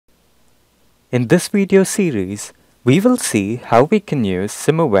In this video series, we will see how we can use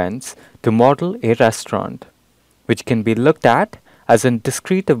SimEvents to model a restaurant, which can be looked at as a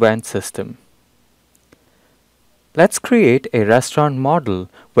discrete event system. Let's create a restaurant model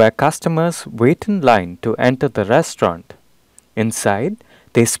where customers wait in line to enter the restaurant. Inside,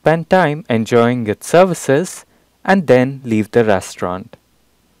 they spend time enjoying its services and then leave the restaurant.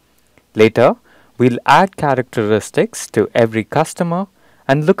 Later, we'll add characteristics to every customer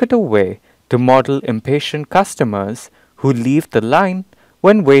and look at a way to model impatient customers who leave the line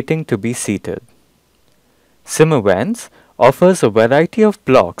when waiting to be seated. SimEvents offers a variety of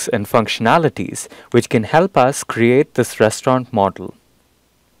blocks and functionalities which can help us create this restaurant model.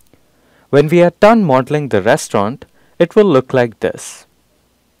 When we are done modeling the restaurant, it will look like this.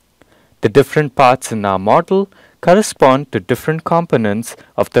 The different parts in our model correspond to different components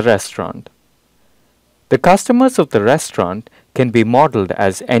of the restaurant. The customers of the restaurant can be modeled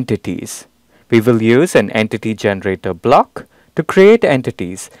as entities. We will use an entity generator block to create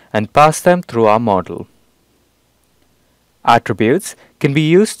entities and pass them through our model. Attributes can be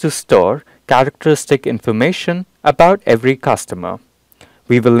used to store characteristic information about every customer.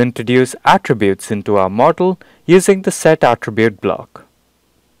 We will introduce attributes into our model using the setAttribute block.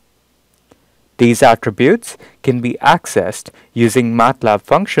 These attributes can be accessed using MATLAB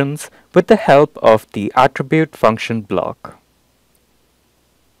functions with the help of the attribute function block.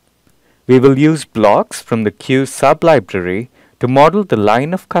 We will use blocks from the queue sublibrary to model the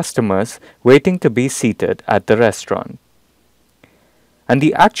line of customers waiting to be seated at the restaurant. And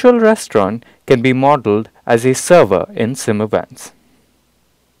the actual restaurant can be modeled as a server in SimEvents.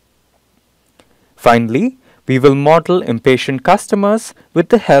 Finally, we will model impatient customers with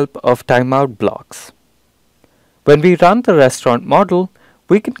the help of timeout blocks. When we run the restaurant model,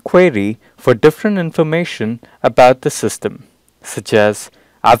 we can query for different information about the system, such as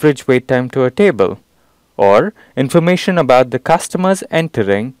average wait time to a table, or information about the customers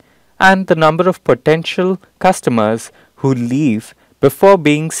entering and the number of potential customers who leave before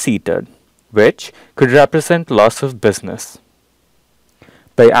being seated, which could represent loss of business.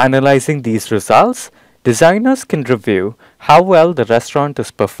 By analyzing these results, designers can review how well the restaurant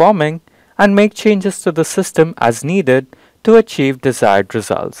is performing and make changes to the system as needed to achieve desired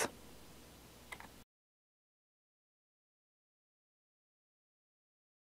results.